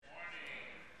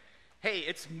Hey,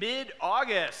 it's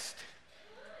mid-August,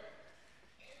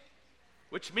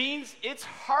 which means it's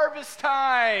harvest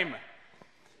time.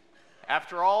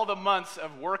 After all the months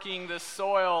of working the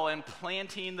soil and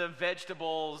planting the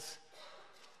vegetables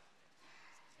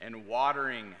and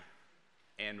watering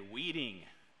and weeding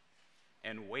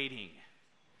and waiting,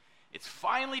 it's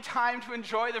finally time to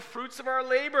enjoy the fruits of our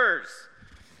labors.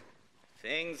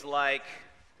 Things like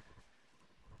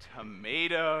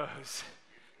tomatoes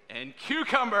and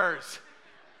cucumbers.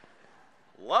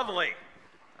 Lovely.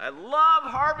 I love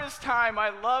harvest time. I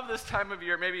love this time of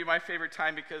year. Maybe my favorite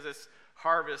time because it's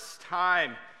harvest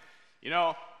time. You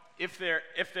know, if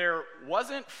there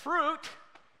wasn't fruit,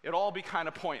 it'd all be kind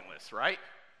of pointless, right?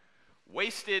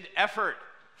 Wasted effort,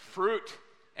 fruit,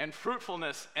 and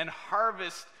fruitfulness and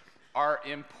harvest are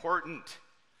important.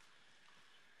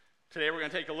 Today we're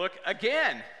going to take a look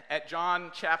again at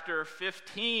John chapter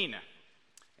 15.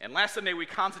 And last Sunday we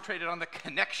concentrated on the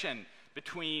connection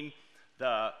between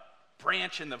the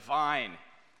branch and the vine.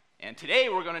 And today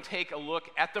we're going to take a look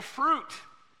at the fruit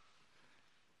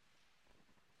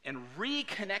and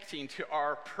reconnecting to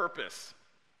our purpose.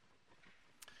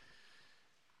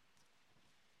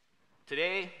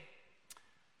 Today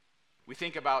we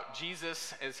think about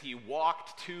Jesus as he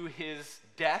walked to his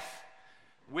death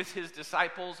with his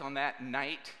disciples on that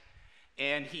night,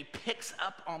 and he picks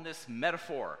up on this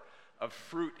metaphor of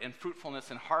fruit and fruitfulness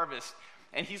and harvest,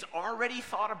 and he's already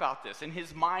thought about this. In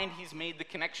his mind, he's made the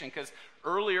connection, because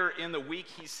earlier in the week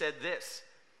he said this: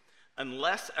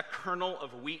 unless a kernel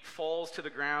of wheat falls to the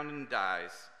ground and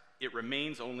dies, it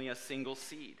remains only a single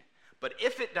seed. But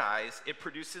if it dies, it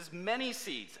produces many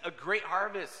seeds, a great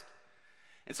harvest.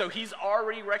 And so he's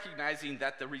already recognizing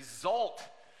that the result,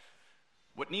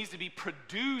 what needs to be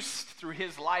produced through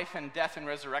his life and death and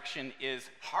resurrection, is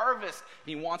harvest.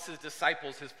 He wants his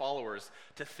disciples, his followers,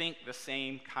 to think the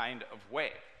same kind of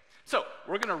way. So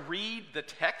we're going to read the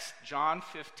text, John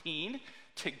 15,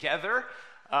 together.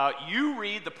 You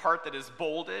read the part that is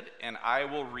bolded, and I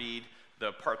will read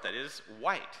the part that is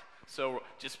white. So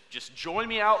just join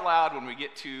me out loud when we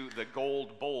get to the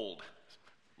gold bold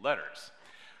letters.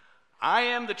 I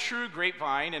am the true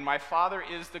grapevine, and my Father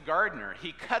is the gardener.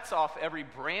 He cuts off every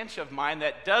branch of mine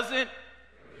that doesn't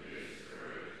produce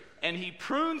fruit, and he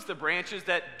prunes the branches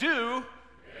that do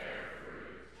bear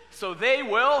fruit, so they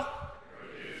will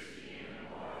produce even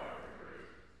more fruit.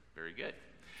 Very good.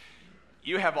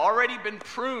 You have already been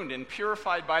pruned and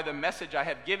purified by the message I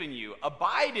have given you.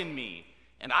 Abide in me,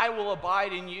 and I will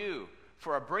abide in you.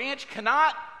 For a branch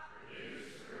cannot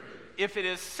if it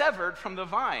is severed from the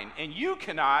vine, and you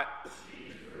cannot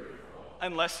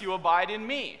unless you abide in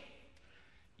me.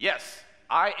 Yes,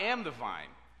 I am the vine.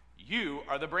 You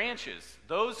are the branches.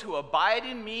 Those who abide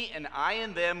in me and I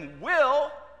in them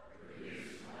will produce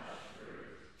much fruit.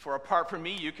 For apart from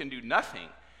me, you can do nothing.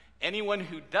 Anyone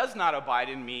who does not abide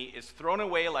in me is thrown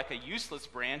away like a useless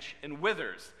branch and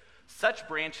withers. Such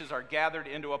branches are gathered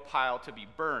into a pile to be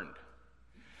burned.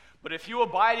 But if you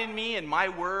abide in me and my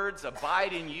words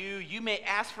abide in you, you may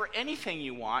ask for anything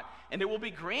you want, and it will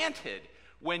be granted.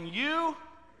 When you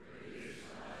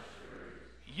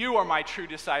are my true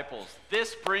disciples.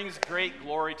 This brings great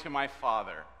glory to my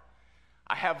Father.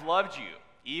 I have loved you,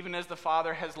 even as the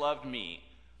Father has loved me.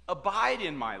 Abide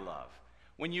in my love.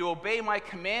 When you obey my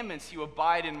commandments, you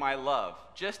abide in my love,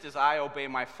 just as I obey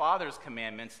my Father's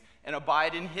commandments and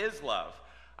abide in his love.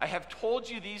 I have told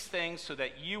you these things so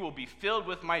that you will be filled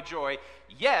with my joy.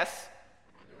 Yes,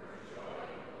 your joy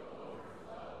will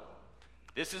overflow.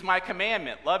 This is my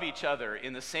commandment. Love each other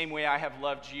in the same way I have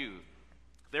loved you.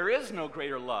 There is no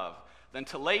greater love than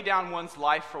to lay down one's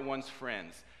life for one's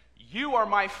friends. You are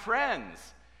my friends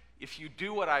if you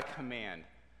do what I command.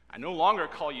 I no longer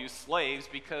call you slaves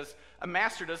because a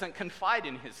master doesn't confide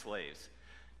in his slaves.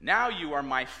 Now you are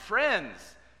my friends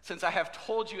since I have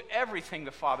told you everything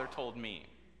the Father told me.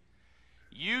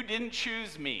 You didn't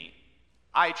choose me,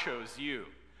 I chose you.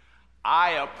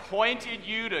 I appointed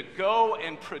you to go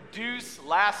and produce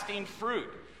lasting fruit,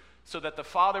 so that the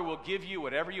Father will give you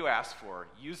whatever you ask for,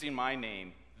 using my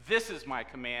name. This is my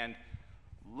command: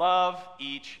 love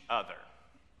each other.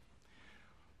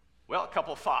 Well, a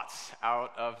couple thoughts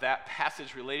out of that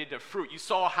passage related to fruit. You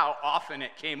saw how often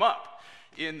it came up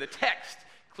in the text.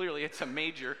 Clearly, it's a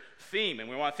major theme, and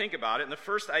we want to think about it. And the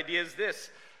first idea is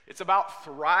this: it's about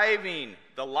thriving.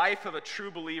 The life of a true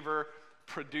believer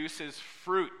produces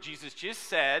fruit. Jesus just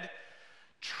said,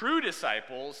 true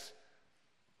disciples,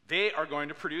 they are going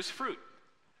to produce fruit.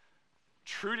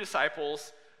 True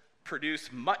disciples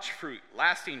produce much fruit,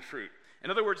 lasting fruit.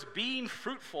 In other words, being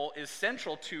fruitful is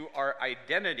central to our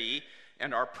identity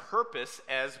and our purpose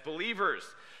as believers.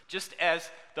 Just as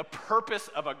the purpose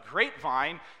of a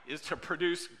grapevine is to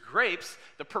produce grapes,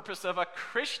 the purpose of a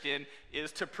Christian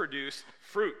is to produce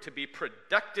fruit, to be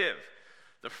productive.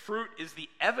 The fruit is the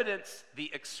evidence,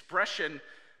 the expression,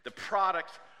 the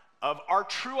product of our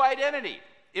true identity.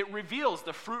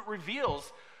 The fruit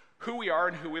reveals who we are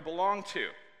and who we belong to.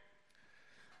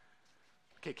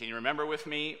 Okay, can you remember with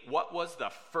me, what was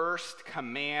the first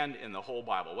command in the whole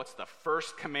Bible? What's the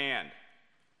first command?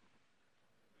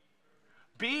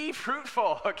 Be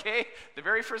fruitful, okay? The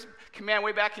very first command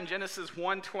way back in Genesis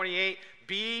 1:28,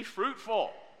 be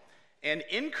fruitful and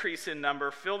increase in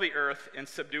number, fill the earth and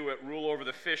subdue it, rule over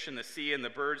the fish in the sea and the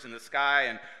birds in the sky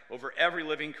and over every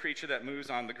living creature that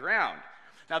moves on the ground.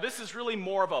 Now, this is really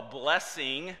more of a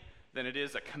blessing than it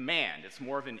is a command. It's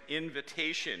more of an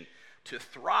invitation to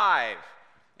thrive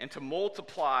and to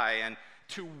multiply and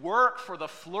to work for the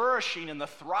flourishing and the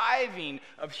thriving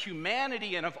of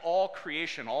humanity and of all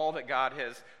creation, all that God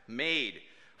has made.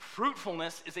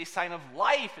 Fruitfulness is a sign of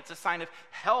life. It's a sign of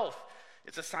health.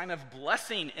 It's a sign of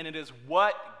blessing, and it is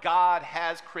what God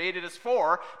has created us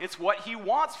for. It's what he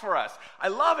wants for us. I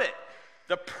love it.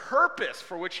 The purpose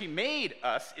for which he made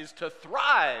us is to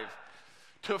thrive,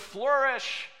 to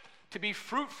flourish, to be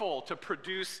fruitful, to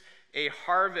produce a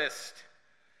harvest.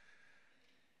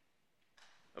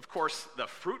 Of course, the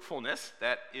fruitfulness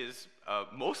that is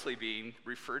mostly being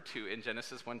referred to in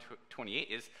Genesis 1:28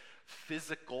 is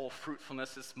physical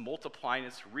fruitfulness. It's multiplying,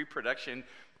 it's reproduction,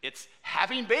 it's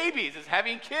having babies, it's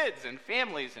having kids and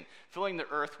families and filling the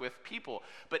earth with people.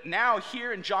 But now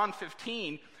here in John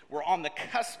 15, we're on the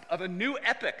cusp of a new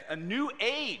epoch, a new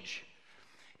age.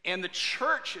 And the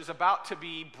church is about to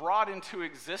be brought into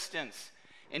existence.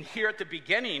 And here at the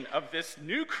beginning of this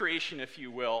new creation, if you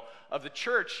will, of the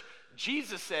church,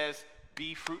 Jesus says,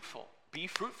 be fruitful. Be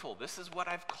fruitful. This is what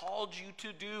I've called you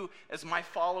to do as my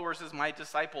followers, as my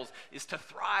disciples, is to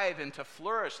thrive and to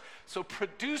flourish. So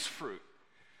produce fruit.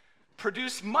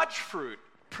 Produce much fruit.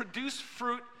 Produce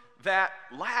fruit that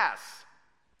lasts.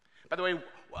 By the way,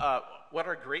 what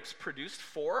are grapes produced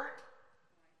for?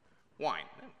 Wine.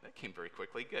 That came very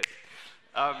quickly. Good.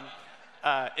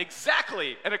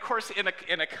 Exactly. And of course,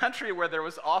 in a country where there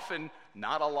was often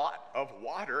not a lot of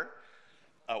water,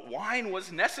 wine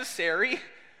was necessary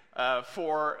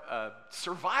for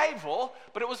survival,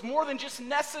 but it was more than just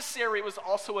necessary. It was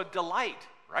also a delight,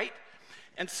 right?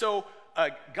 And so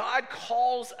God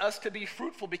calls us to be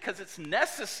fruitful because it's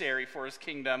necessary for his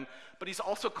kingdom, but he's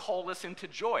also called us into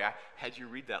joy. I had you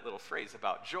read that little phrase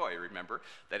about joy, remember?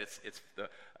 That it's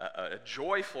a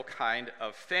joyful kind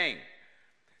of thing.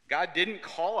 God didn't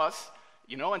call us,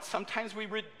 and sometimes we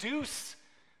reduce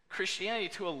Christianity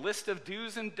to a list of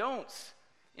do's and don'ts.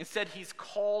 Instead, he's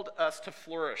called us to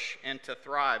flourish and to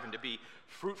thrive and to be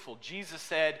fruitful. Jesus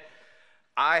said,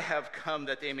 I have come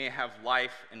that they may have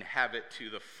life and have it to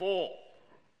the full.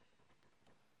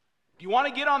 Do you want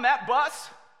to get on that bus?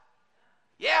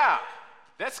 Yeah,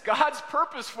 that's God's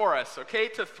purpose for us, okay?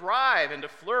 To thrive and to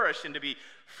flourish and to be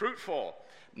fruitful.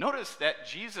 Notice that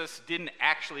Jesus didn't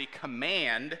actually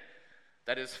command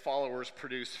that his followers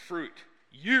produce fruit.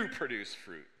 You produce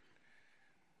fruit.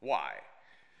 Why?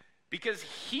 Because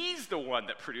he's the one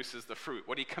that produces the fruit.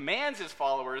 What he commands his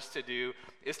followers to do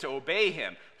is to obey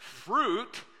him.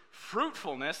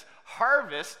 Fruitfulness,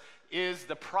 harvest is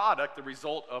the product, the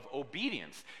result of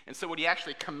obedience. And so what he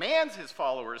actually commands his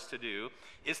followers to do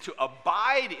is to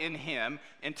abide in him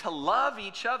and to love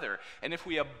each other. And if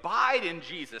we abide in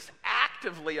Jesus,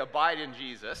 actively abide in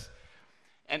Jesus,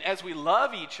 and as we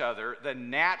love each other, the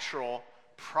natural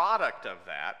product of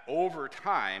that over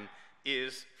time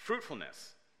is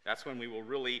fruitfulness. That's when we will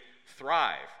really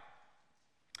thrive.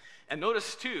 And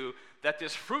notice, too, that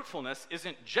this fruitfulness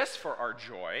isn't just for our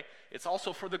joy, it's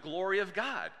also for the glory of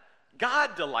God.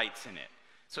 God delights in it.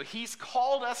 So he's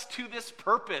called us to this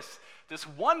purpose, this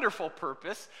wonderful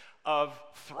purpose of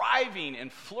thriving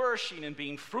and flourishing and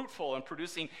being fruitful and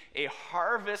producing a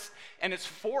harvest. And it's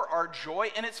for our joy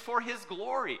and it's for his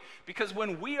glory. Because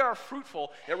when we are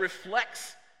fruitful, it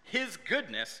reflects his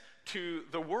goodness to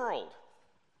the world.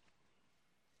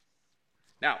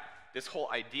 Now, this whole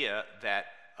idea that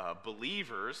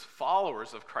believers,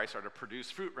 followers of Christ, are to produce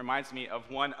fruit reminds me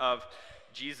of one of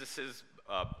Jesus's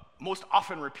most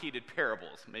often repeated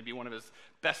parables, maybe one of his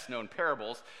best known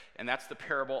parables, and that's the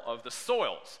parable of the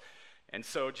soils. And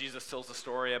so Jesus tells a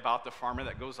story about the farmer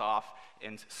that goes off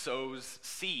and sows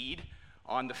seed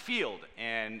on the field,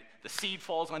 and the seed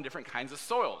falls on different kinds of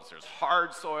soils. There's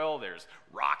hard soil, there's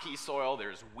rocky soil,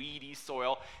 there's weedy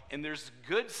soil, and there's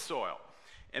good soil.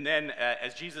 And then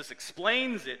as Jesus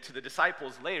explains it to the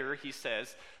disciples later, he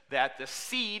says that the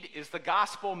seed is the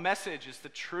gospel message, is the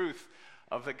truth,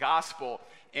 of the gospel.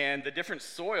 And the different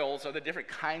soils are the different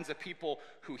kinds of people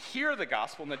who hear the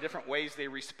gospel and the different ways they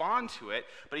respond to it.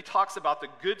 But he talks about the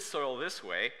good soil this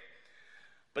way.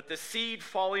 But the seed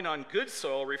falling on good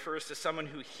soil refers to someone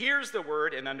who hears the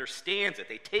word and understands it.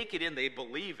 They take it in, they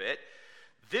believe it.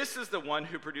 This is the one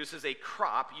who produces a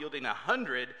crop yielding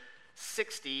 100,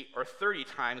 60, or 30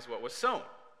 times what was sown.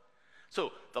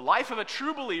 So the life of a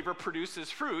true believer produces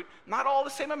fruit, not all the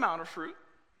same amount of fruit,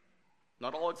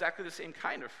 not all exactly the same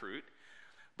kind of fruit,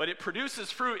 but it produces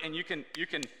fruit, and you can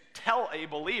tell a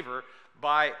believer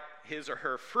by his or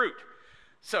her fruit.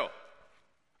 So,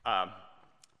 I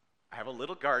have a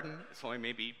little garden. It's only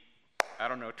maybe,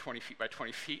 20 feet by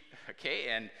 20 feet, okay?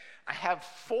 And I have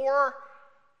 4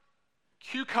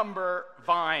 cucumber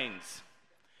vines,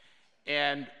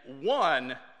 and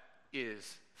one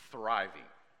is thriving,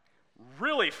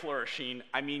 really flourishing.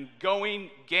 I mean,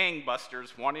 going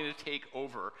gangbusters, wanting to take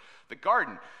over the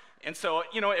garden. And so,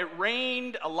 it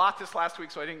rained a lot this last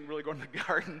week, so I didn't really go in the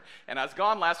garden. And I was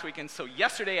gone last week, and so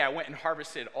yesterday I went and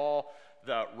harvested all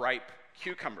the ripe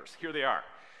cucumbers. Here they are.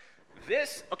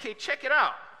 Check it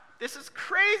out. This is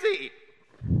crazy.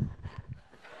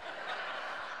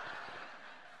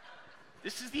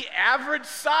 This is the average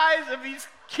size of these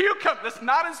cucumbers. It's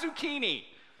not a zucchini.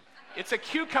 It's a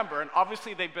cucumber, and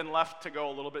obviously they've been left to go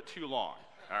a little bit too long,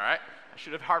 all right? I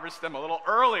should have harvested them a little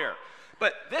earlier.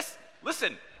 But this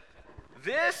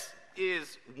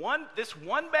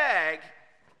one bag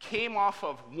came off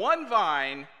of one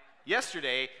vine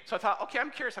yesterday, so I thought, okay, I'm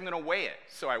curious, I'm going to weigh it.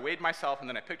 So I weighed myself, and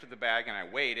then I picked up the bag, and I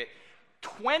weighed it.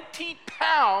 20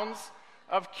 pounds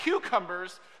of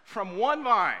cucumbers from one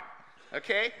vine,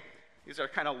 okay? These are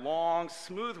kind of long,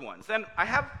 smooth ones. Then I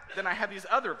have these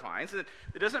other vines. It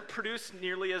doesn't produce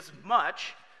nearly as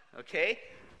much, okay?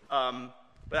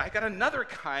 But I got another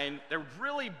kind. They're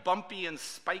really bumpy and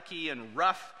spiky and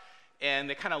rough, and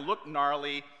they kind of look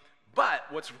gnarly. But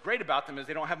what's great about them is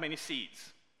they don't have many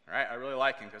seeds. All right? I really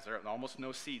like them because there are almost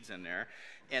no seeds in there.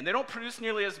 And they don't produce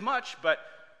nearly as much, but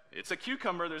it's a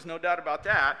cucumber. There's no doubt about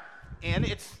that. And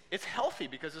it's healthy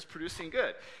because it's producing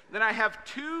good. Then I have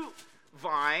 2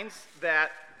 vines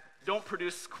that don't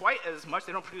produce quite as much.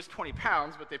 They don't produce 20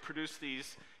 pounds, but they produce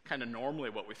these kind of normally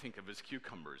what we think of as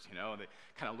cucumbers. They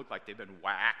kind of look like they've been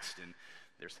waxed,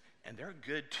 and they're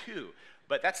good too.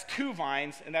 But that's 2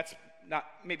 vines, and that's not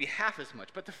maybe half as much.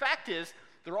 But the fact is,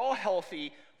 they're all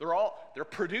healthy. They're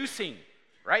producing,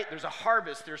 right? There's a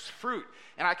harvest. There's fruit,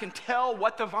 and I can tell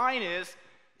what the vine is.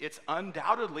 It's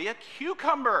undoubtedly a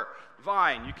cucumber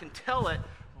vine. You can tell it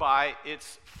by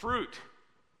its fruit.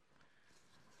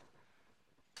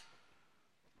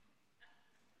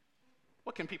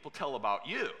 What can people tell about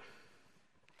you?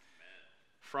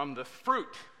 From the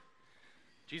fruit.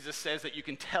 Jesus says that you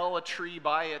can tell a tree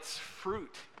by its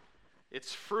fruit.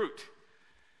 Its fruit.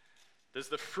 Does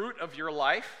the fruit of your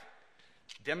life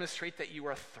demonstrate that you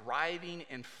are thriving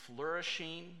and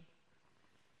flourishing?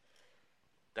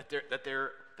 That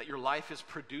your life is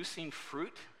producing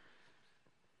fruit?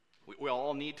 We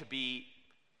all need to be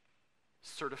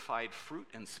certified fruit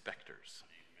inspectors.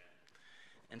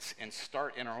 And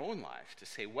start in our own life to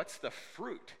say, what's the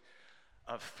fruit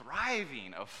of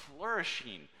thriving, of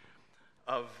flourishing,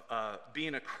 of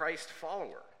being a Christ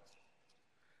follower?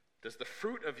 Does the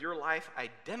fruit of your life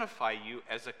identify you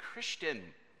as a Christian?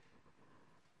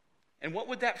 And what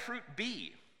would that fruit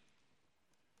be?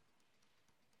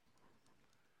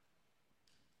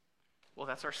 Well,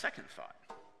 that's our second thought.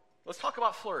 Let's talk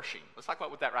about flourishing. Let's talk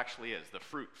about what that actually is, the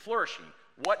fruit. Flourishing.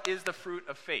 What is the fruit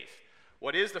of faith?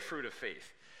 What is the fruit of faith?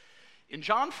 In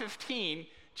John 15,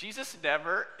 Jesus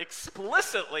never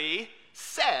explicitly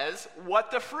says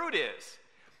what the fruit is.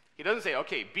 He doesn't say,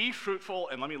 okay, be fruitful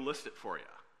and let me list it for you.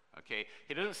 Okay?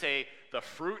 He doesn't say the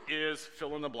fruit is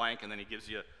fill in the blank and then he gives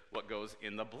you what goes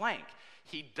in the blank.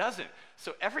 He doesn't.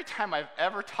 So every time I've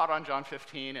ever taught on John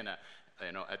 15 in a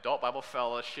adult Bible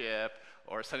fellowship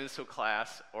or a Sunday school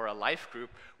class or a life group,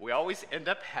 we always end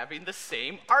up having the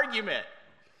same argument,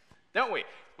 don't we?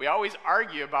 We always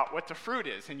argue about what the fruit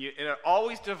is, and it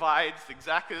always divides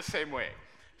exactly the same way.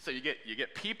 So you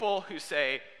get people who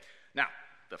say, now,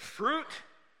 the fruit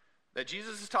that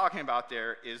Jesus is talking about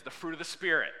there is the fruit of the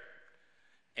Spirit.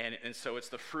 And so it's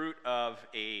the fruit of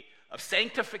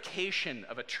sanctification,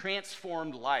 of a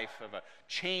transformed life, of a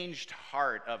changed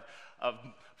heart, of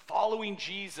following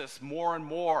Jesus more and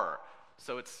more.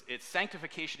 So it's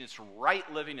sanctification, it's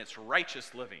right living, it's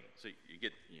righteous living. So you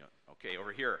get, okay,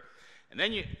 over here. And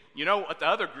then you know what the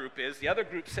other group is. The other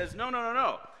group says,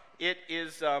 no.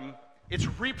 It's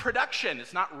reproduction.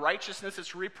 It's not righteousness,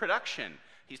 it's reproduction.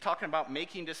 He's talking about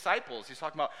making disciples. He's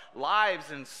talking about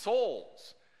lives and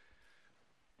souls.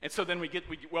 And so then we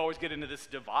always get into this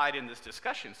divide in this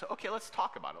discussion. So, okay, let's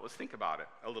talk about it. Let's think about it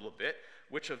a little bit.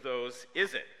 Which of those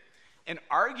is it? An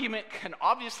argument can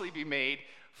obviously be made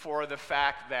for the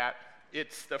fact that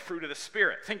it's the fruit of the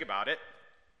Spirit. Think about it.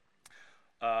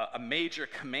 A major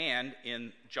command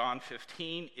in John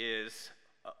 15 is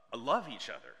love each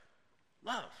other.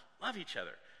 Love each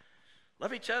other.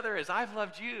 Love each other as I've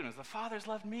loved you and as the Father's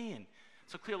loved me. And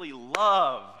so clearly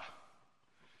love.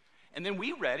 And then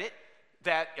we read it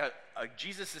that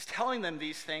Jesus is telling them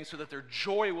these things so that their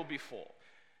joy will be full.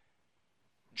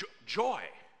 Joy.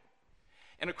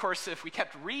 And of course, if we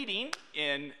kept reading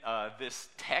in this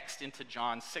text into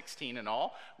John 16 and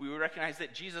all, we would recognize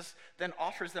that Jesus then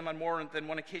offers them on more than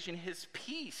one occasion his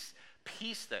peace.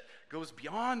 Peace that goes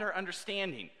beyond our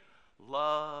understanding.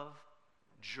 Love,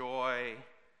 joy,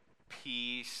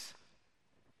 peace.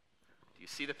 Do you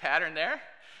see the pattern there?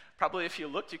 Probably if you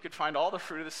looked, you could find all the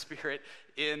fruit of the Spirit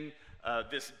in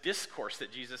this discourse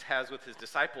that Jesus has with his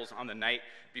disciples on the night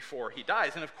before he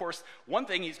dies. And of course, one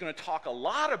thing he's going to talk a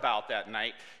lot about that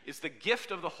night is the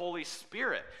gift of the Holy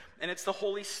Spirit. And it's the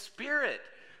Holy Spirit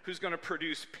who's going to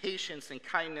produce patience and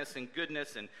kindness and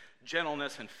goodness and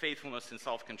gentleness and faithfulness and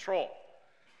self-control.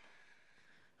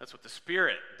 That's what the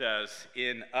Spirit does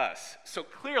in us. So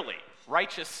clearly,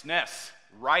 righteousness,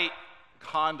 right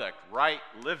conduct, right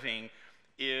living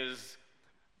is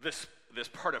this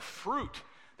part of fruit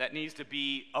that needs to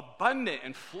be abundant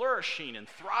and flourishing and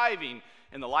thriving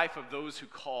in the life of those who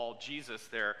call Jesus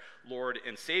their Lord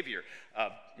and Savior.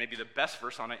 Maybe the best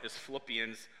verse on it is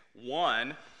Philippians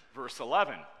 1, verse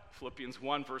 11. Philippians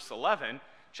 1, verse 11.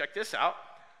 Check this out.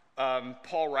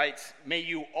 Paul writes, "May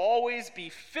you always be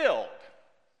filled."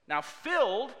 Now,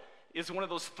 filled is one of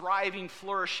those thriving,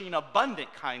 flourishing,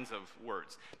 abundant kinds of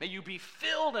words. May you be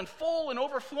filled and full and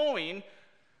overflowing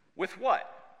with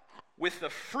what? With the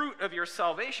fruit of your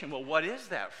salvation. Well, what is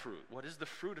that fruit? What is the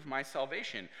fruit of my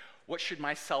salvation? What should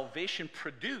my salvation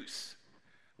produce?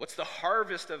 What's the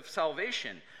harvest of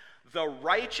salvation? The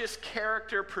righteous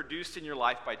character produced in your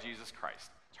life by Jesus Christ.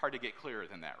 It's hard to get clearer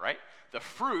than that, right? The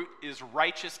fruit is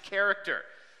righteous character.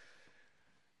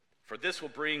 For this will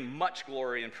bring much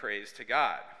glory and praise to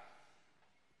God.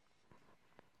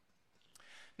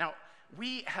 Now,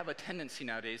 we have a tendency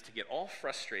nowadays to get all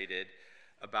frustrated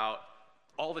about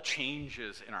all the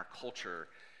changes in our culture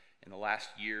in the last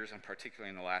years, and particularly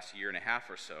in the last year and a half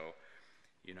or so.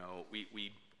 You know,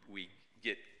 we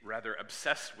get rather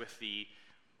obsessed with the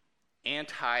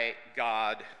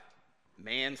anti-God,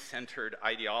 man-centered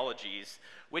ideologies,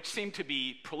 which seem to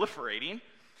be proliferating,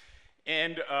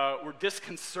 and we're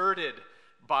disconcerted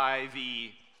by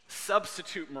the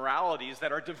substitute moralities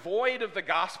that are devoid of the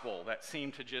gospel that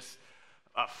seem to just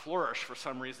flourish for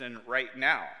some reason right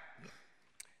now.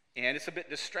 And it's a bit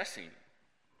distressing.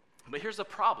 But here's the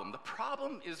problem. The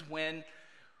problem is when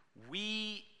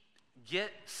we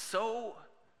get so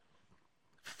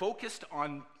focused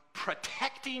on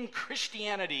protecting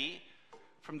Christianity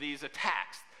from these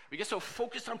attacks. We get so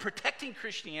focused on protecting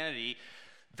Christianity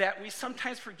that we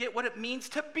sometimes forget what it means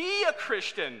to be a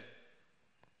Christian.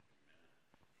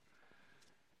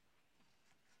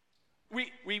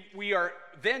 We are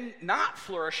then not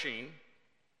flourishing.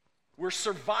 We're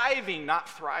surviving, not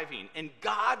thriving. And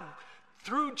God,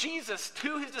 through Jesus,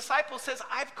 to his disciples, says,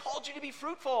 I've called you to be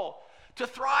fruitful, to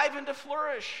thrive and to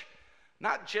flourish,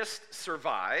 not just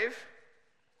survive.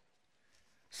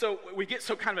 So we get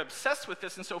so kind of obsessed with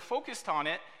this and so focused on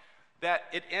it that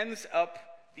it ends up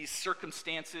these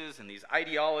circumstances and these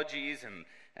ideologies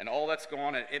and all that's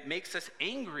going on. It makes us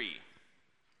angry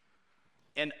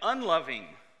and unloving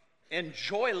and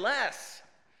joyless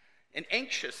and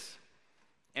anxious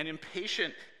and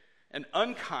impatient and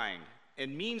unkind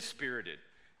and mean-spirited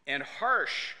and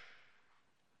harsh.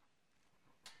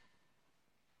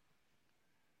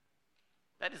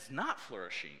 That is not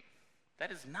flourishing.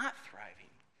 That is not thriving.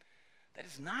 That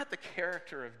is not the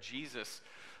character of Jesus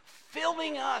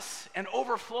filling us and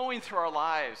overflowing through our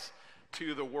lives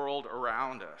to the world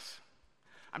around us.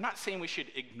 I'm not saying we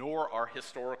should ignore our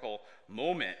historical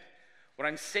moment. What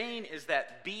I'm saying is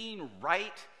that being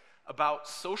right about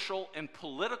social and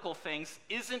political things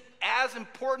isn't as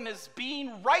important as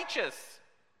being righteous.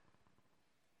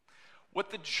 What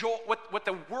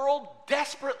the world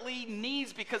desperately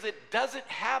needs, because it doesn't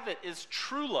have it, is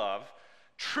true love,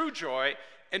 true joy,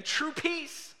 and true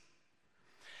peace.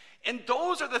 And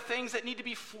those are the things that need to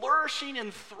be flourishing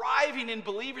and thriving in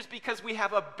believers because we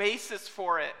have a basis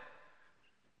for it.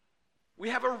 We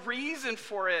have a reason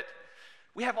for it.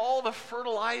 We have all the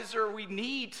fertilizer we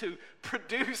need to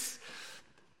produce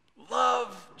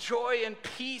love, joy, and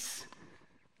peace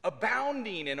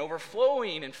abounding and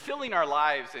overflowing and filling our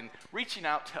lives and reaching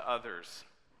out to others.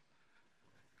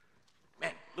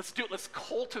 Man, let's do it. Let's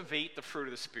cultivate the fruit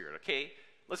of the Spirit, okay?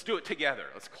 Let's do it together.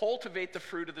 Let's cultivate the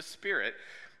fruit of the Spirit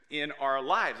in our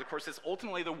lives. Of course, it's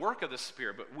ultimately the work of the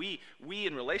Spirit, but we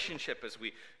in relationship, as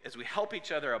we help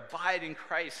each other abide in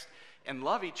Christ and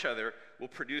love each other, will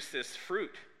produce this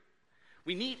fruit.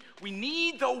 We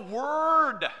need the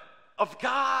Word of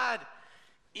God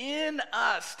in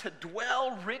us to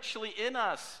dwell richly in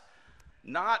us,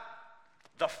 not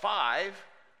the five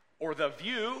or the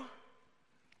view.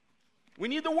 We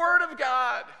need the Word of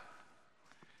God.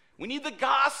 We need the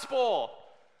gospel.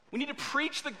 We need to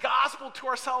preach the gospel to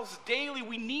ourselves daily.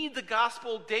 We need the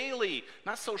gospel daily,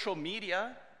 not social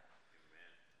media.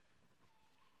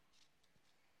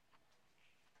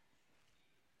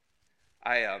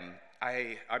 I'm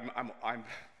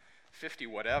 50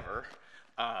 whatever,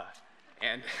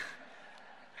 and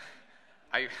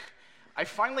I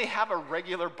finally have a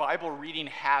regular Bible reading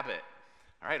habit.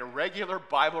 All right, a regular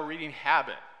Bible reading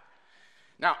habit.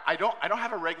 Now, I don't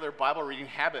have a regular Bible reading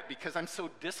habit because I'm so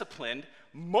disciplined.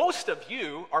 Most of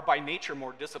you are by nature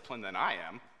more disciplined than I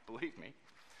am, believe me.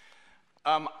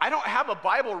 I don't have a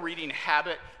Bible reading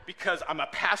habit because I'm a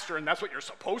pastor and that's what you're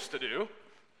supposed to do.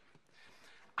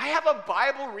 I have a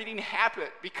Bible reading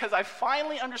habit because I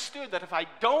finally understood that if I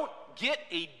don't get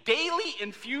a daily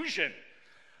infusion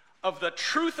of the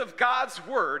truth of God's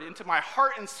word into my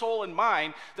heart and soul and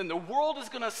mind, then the world is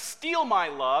going to steal my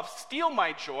love, steal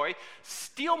my joy,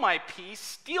 steal my peace,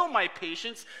 steal my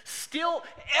patience, steal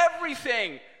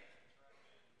everything.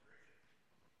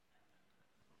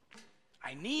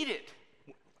 I need it.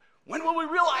 When will we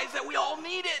realize that we all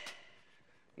need it?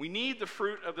 We need the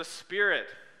fruit of the Spirit.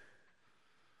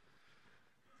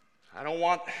 I don't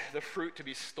want the fruit to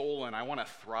be stolen. I want to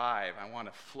thrive. I want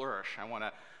to flourish. I want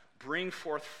to bring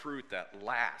forth fruit that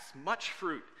lasts, much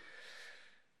fruit.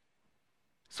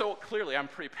 So clearly, I'm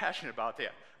pretty passionate about the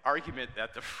argument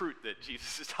that the fruit that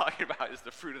Jesus is talking about is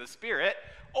the fruit of the Spirit.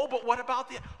 Oh, but what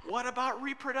about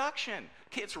reproduction?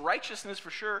 Okay, it's righteousness for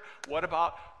sure. What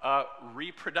about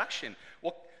reproduction?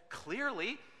 Well,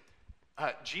 clearly,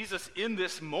 Jesus in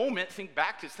this moment, think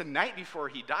back to it's the night before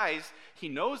he dies, he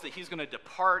knows that he's going to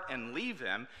depart and leave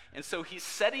them, and so he's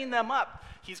setting them up.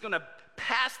 He's going to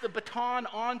pass the baton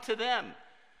on to them.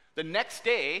 The next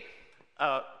day,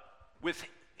 with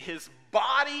his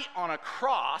body on a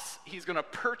cross, he's going to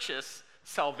purchase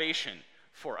salvation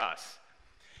for us.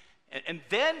 And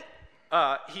then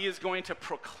he is going to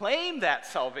proclaim that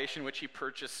salvation which he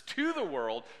purchased to the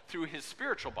world through his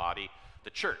spiritual body, the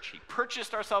church. He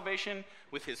purchased our salvation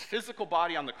with his physical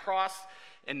body on the cross,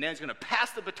 and then he's going to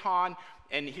pass the baton,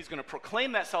 and he's going to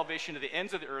proclaim that salvation to the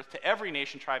ends of the earth, to every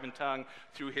nation, tribe, and tongue,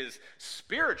 through his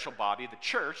spiritual body, the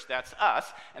church, that's us.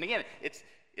 And again,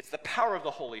 it's the power of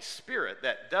the Holy Spirit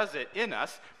that does it in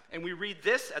us. And we read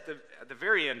this at the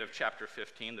very end of chapter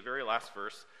 15, the very last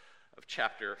verse of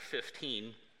chapter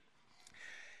 15.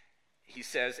 He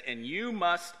says, "And you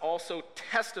must also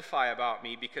testify about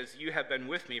me because you have been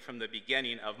with me from the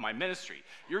beginning of my ministry."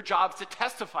 Your job is to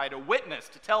testify, to witness,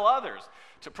 to tell others,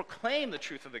 to proclaim the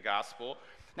truth of the gospel.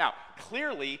 Now,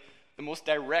 clearly, the most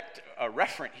direct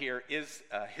referent here is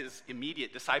his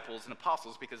immediate disciples and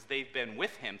apostles because they've been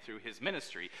with him through his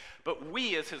ministry. But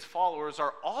we, as his followers,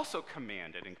 are also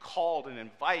commanded and called and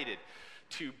invited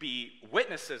to be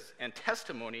witnesses and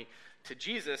testimony to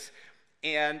Jesus.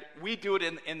 And we do it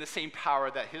in the same power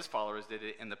that his followers did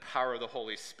it, in the power of the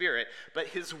Holy Spirit. But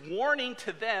his warning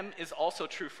to them is also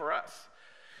true for us.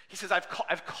 He says, I've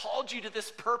called you to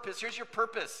this purpose. Here's your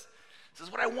purpose. This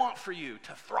is what I want for you,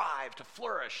 to thrive, to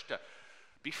flourish, to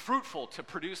be fruitful, to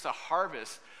produce a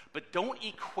harvest. But don't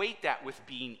equate that with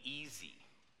being easy.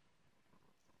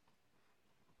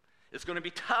 It's going to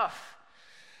be tough.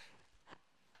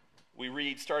 We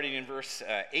read, starting in verse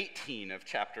 18 of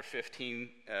chapter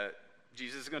 15,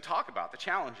 Jesus is going to talk about the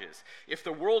challenges. "If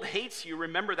the world hates you,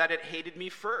 remember that it hated me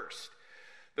first.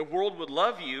 The world would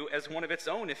love you as one of its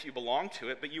own if you belong to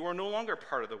it, but you are no longer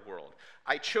part of the world.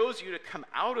 I chose you to come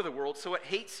out of the world, so it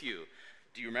hates you.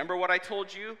 Do you remember what I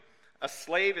told you? A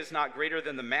slave is not greater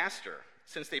than the master.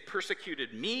 Since they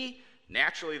persecuted me,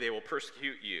 naturally they will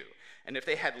persecute you. And if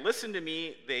they had listened to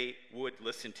me, they would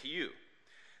listen to you.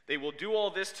 They will do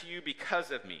all this to you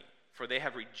because of me, for they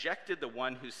have rejected the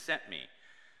one who sent me.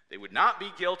 They would not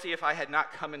be guilty if I had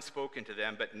not come and spoken to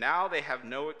them, but now they have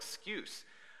no excuse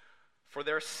for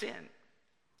their sin.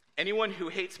 Anyone who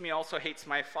hates me also hates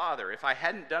my Father. If I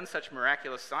hadn't done such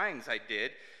miraculous signs I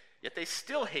did, yet they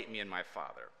still hate me and my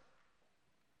Father.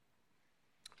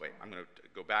 Wait, I'm going to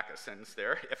go back a sentence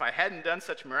there. If I hadn't done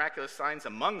such miraculous signs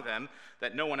among them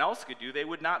that no one else could do, they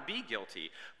would not be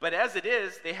guilty. But as it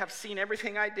is, they have seen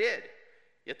everything I did,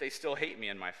 yet they still hate me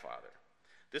and my Father.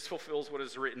 This fulfills what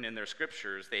is written in their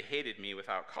scriptures. They hated me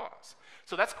without cause.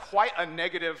 So that's quite a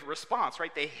negative response,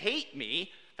 right? They hate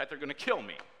me, that they're going to kill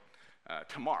me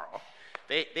tomorrow.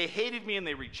 They hated me and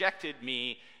they rejected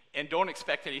me and don't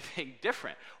expect anything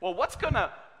different. Well, what's going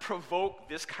to provoke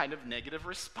this kind of negative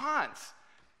response?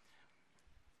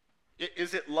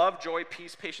 Is it love, joy,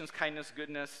 peace, patience, kindness,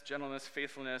 goodness, gentleness,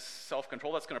 faithfulness,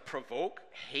 self-control that's going to provoke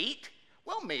hate?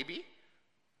 Well, maybe.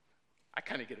 I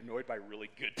kind of get annoyed by really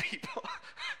good people.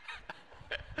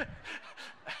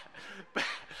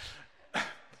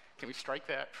 Can we strike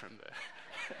that from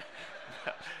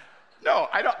the... No,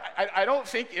 I don't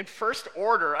think in first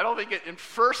order,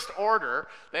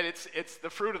 that it's the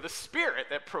fruit of the Spirit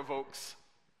that provokes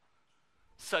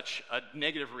such a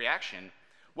negative reaction.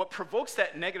 What provokes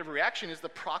that negative reaction is the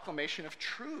proclamation of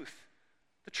truth.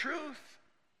 The truth.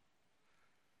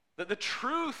 The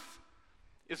truth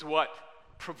is what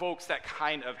provokes that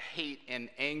kind of hate and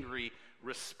angry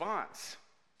response.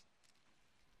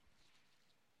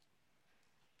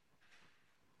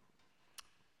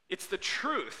 It's the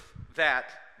truth that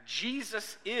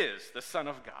Jesus is the Son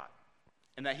of God,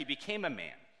 and that he became a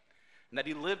man, and that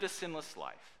he lived a sinless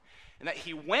life, and that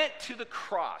he went to the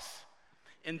cross,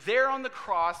 and there on the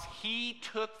cross, he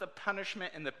took the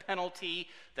punishment and the penalty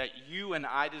that you and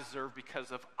I deserve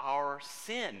because of our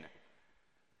sin.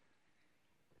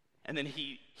 And then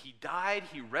he died,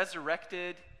 he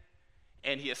resurrected,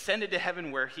 and he ascended to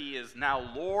heaven where he is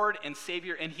now Lord and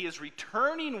Savior, and he is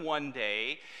returning one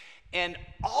day, and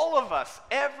all of us,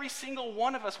 every single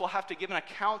one of us, will have to give an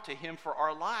account to him for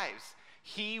our lives.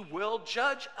 He will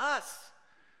judge us.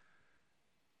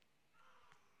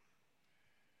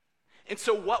 And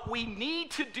so what we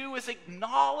need to do is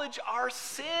acknowledge our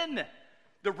sin,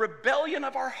 the rebellion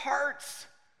of our hearts.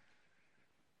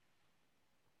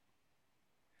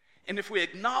 And if we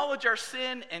acknowledge our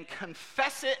sin and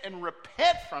confess it and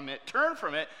repent from it,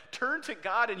 turn to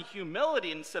God in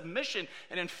humility and submission,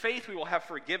 and in faith we will have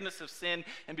forgiveness of sin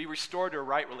and be restored to a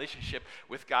right relationship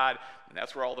with God. And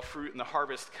that's where all the fruit and the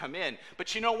harvest come in.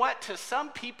 But you know what? To some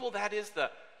people, that's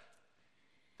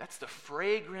the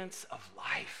fragrance of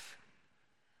life.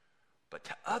 But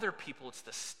to other people, it's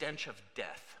the stench of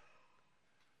death.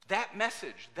 That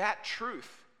message, that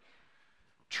truth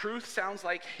sounds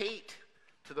like hate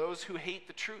to those who hate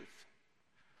the truth.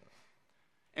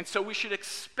 And so we should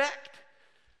expect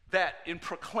that in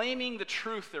proclaiming the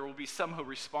truth, there will be some who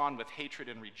respond with hatred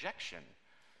and rejection.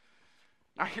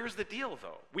 Now here's the deal,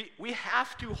 though. We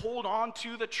have to hold on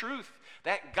to the truth.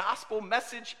 That gospel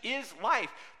message is life.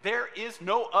 There is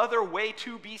no other way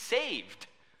to be saved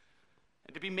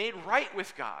and to be made right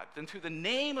with God than through the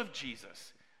name of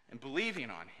Jesus and believing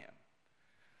on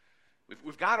him.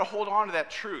 We've got to hold on to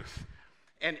that truth.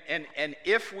 And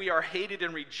if we are hated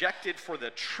and rejected for the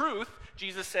truth,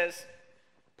 Jesus says,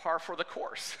 par for the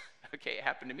course. Okay, it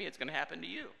happened to me, it's going to happen to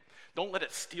you. Don't let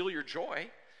it steal your joy.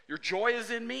 Your joy is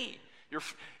in me.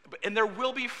 And there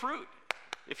will be fruit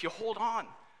if you hold on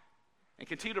and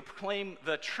continue to proclaim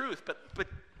the truth. But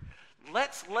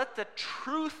let's let the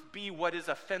truth be what is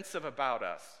offensive about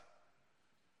us.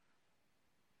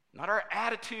 Not our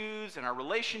attitudes and our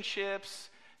relationships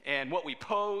and what we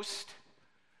post.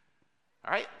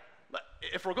 All right?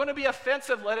 If we're going to be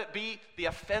offensive, let it be the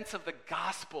offense of the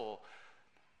gospel.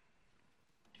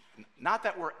 Not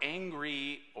that we're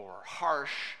angry or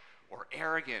harsh or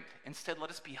arrogant. Instead,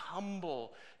 let us be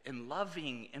humble and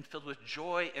loving and filled with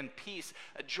joy and peace.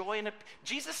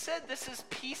 Jesus said this is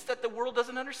peace that the world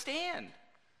doesn't understand.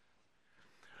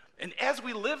 And as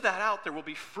we live that out, there will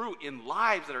be fruit in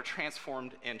lives that are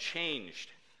transformed and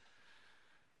changed.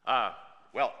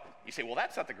 Well, you say, well,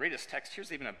 that's not the greatest text.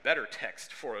 Here's even a better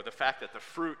text for the fact that the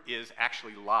fruit is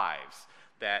actually lives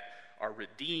that are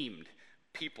redeemed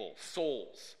people,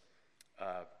 souls.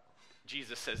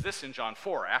 Jesus says this in John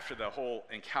 4, after the whole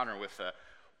encounter with the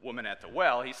woman at the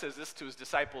well. He says this to his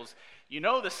disciples, you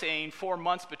know the saying, 4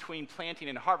 months between planting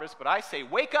and harvest, but I say,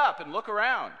 wake up and look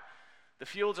around. The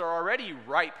fields are already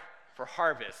ripe for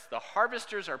harvest. The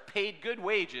harvesters are paid good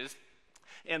wages,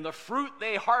 and the fruit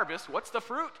they harvest, what's the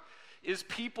fruit? Is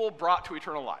people brought to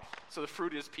eternal life. So the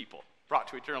fruit is people brought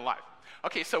to eternal life.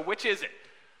 Okay, so which is it?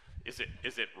 Is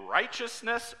it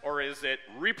righteousness or is it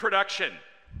reproduction?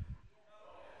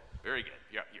 Very good.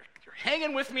 You're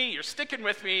hanging with me. You're sticking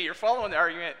with me. You're following the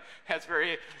argument. That's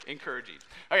very encouraging.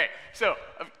 Okay, so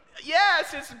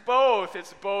yes, it's both.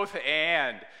 It's both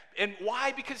and. And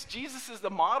why? Because Jesus is the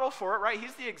model for it, right?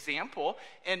 He's the example.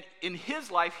 And in his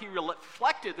life, he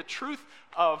reflected the truth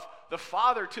of the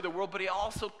Father to the world, but he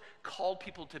also called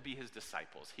people to be his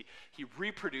disciples. He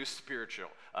reproduced spiritual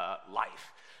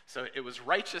life. So it was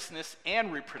righteousness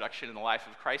and reproduction in the life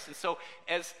of Christ. And so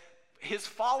as his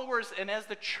followers and as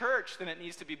the church, then it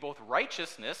needs to be both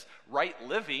righteousness, right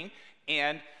living,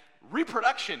 and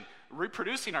reproduction,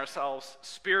 reproducing ourselves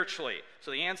spiritually.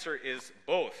 So the answer is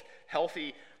both.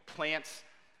 Healthy plants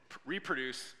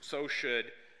reproduce, so should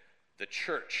the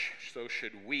church, so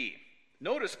should we.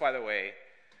 Notice, by the way,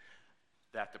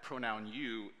 that the pronoun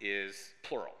you is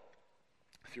plural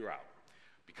throughout,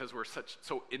 because we're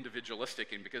so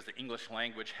individualistic and because the English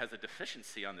language has a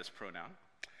deficiency on this pronoun,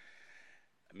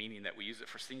 meaning that we use it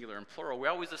for singular and plural. We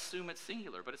always assume it's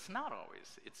singular, but it's not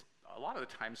always. It's a lot of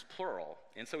the times plural.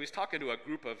 And so he's talking to a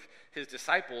group of his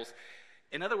disciples.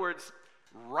 In other words,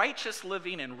 righteous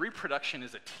living and reproduction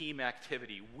is a team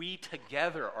activity. We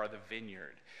together are the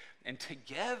vineyard. And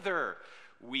together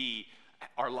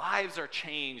our lives are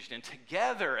changed. And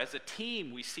together as a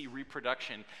team we see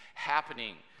reproduction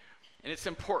happening. And it's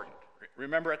important.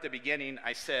 Remember at the beginning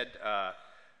I said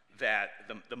that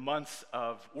the months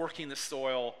of working the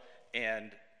soil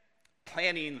and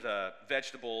planting the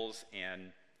vegetables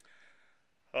and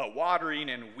watering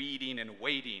and weeding and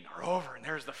waiting are over, and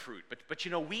there's the fruit. But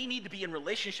we need to be in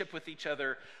relationship with each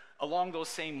other along those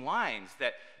same lines,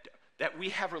 that we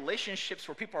have relationships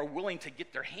where people are willing to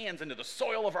get their hands into the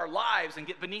soil of our lives and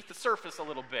get beneath the surface a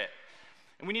little bit.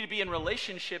 And we need to be in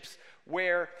relationships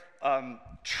where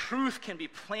truth can be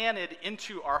planted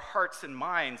into our hearts and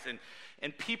minds,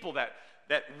 and people that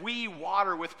we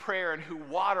water with prayer and who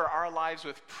water our lives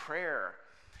with prayer.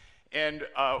 And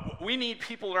we need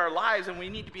people in our lives, and we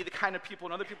need to be the kind of people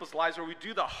in other people's lives where we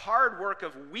do the hard work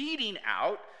of weeding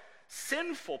out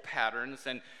sinful patterns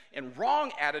and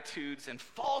wrong attitudes and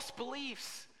false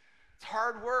beliefs. It's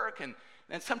hard work, and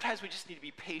sometimes we just need to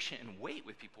be patient and wait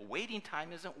with people. Waiting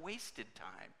time isn't wasted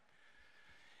time.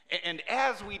 And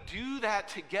as we do that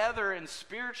together in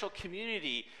spiritual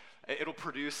community, it'll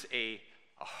produce a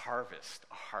harvest.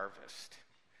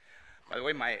 By the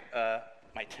way, my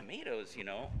tomatoes, they're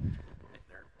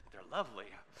lovely.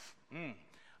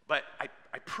 But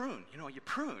I prune. You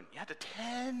prune. You have to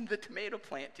tend the tomato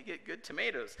plant to get good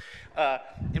tomatoes.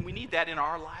 And we need that in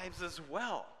our lives as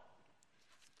well.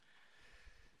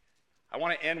 I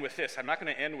want to end with this. I'm not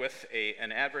going to end with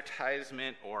an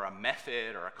advertisement or a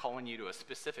method or calling you to a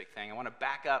specific thing. I want to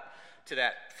back up to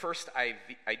that first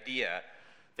idea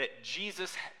that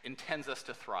Jesus intends us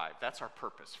to thrive. That's our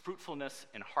purpose. Fruitfulness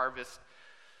and harvest.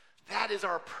 That is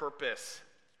our purpose.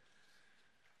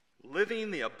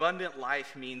 Living the abundant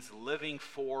life means living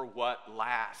for what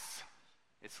lasts.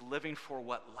 It's living for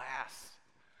what lasts.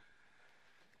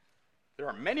 There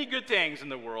are many good things in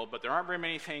the world, but there aren't very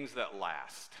many things that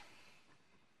last.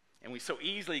 And we so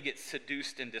easily get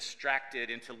seduced and distracted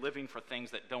into living for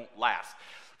things that don't last.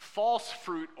 False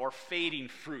fruit or fading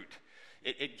fruit.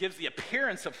 It gives the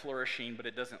appearance of flourishing, but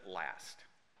it doesn't last.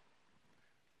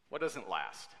 What doesn't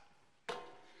last?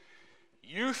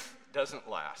 Youth doesn't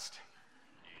last.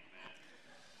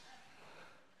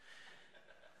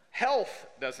 Health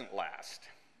doesn't last.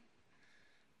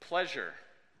 Pleasure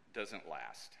doesn't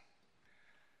last.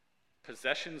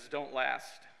 Possessions don't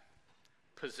last.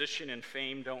 Position and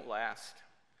fame don't last.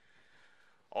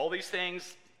 All these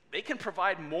things, they can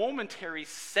provide momentary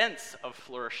sense of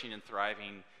flourishing and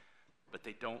thriving, but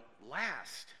they don't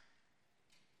last.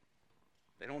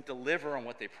 They don't deliver on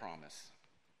what they promise.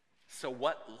 So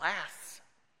what lasts?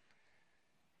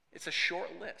 It's a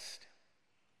short list.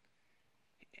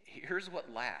 Here's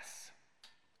what lasts.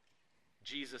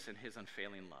 Jesus and his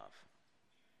unfailing love.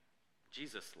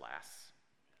 Jesus lasts.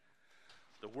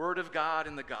 The Word of God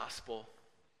and the gospel,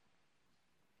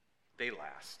 they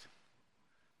last.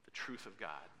 The truth of God.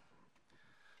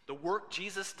 The work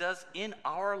Jesus does in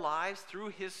our lives through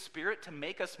his Spirit to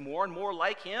make us more and more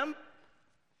like him,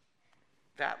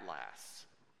 that lasts.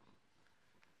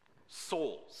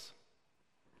 Souls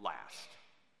last.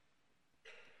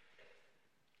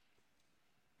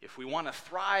 If we want to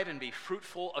thrive and be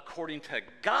fruitful according to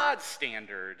God's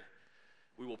standard,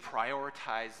 we will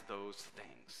prioritize those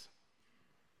things.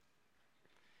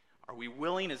 Are we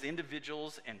willing as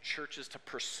individuals and churches to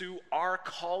pursue our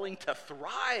calling to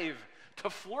thrive, to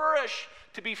flourish,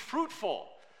 to be fruitful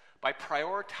by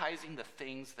prioritizing the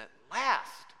things that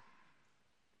last?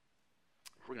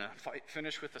 We're going to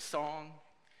finish with a song.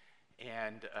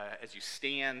 And as you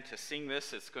stand to sing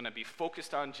this, it's going to be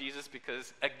focused on Jesus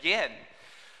because, again,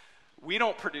 we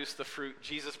don't produce the fruit.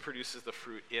 Jesus produces the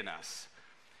fruit in us.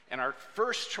 And our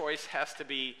first choice has to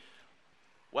be,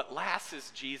 What lasts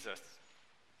is Jesus.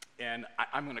 And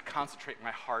I'm going to concentrate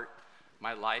my heart,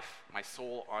 my life, my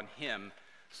soul on him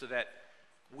so that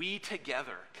we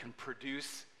together can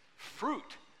produce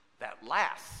fruit that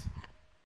lasts.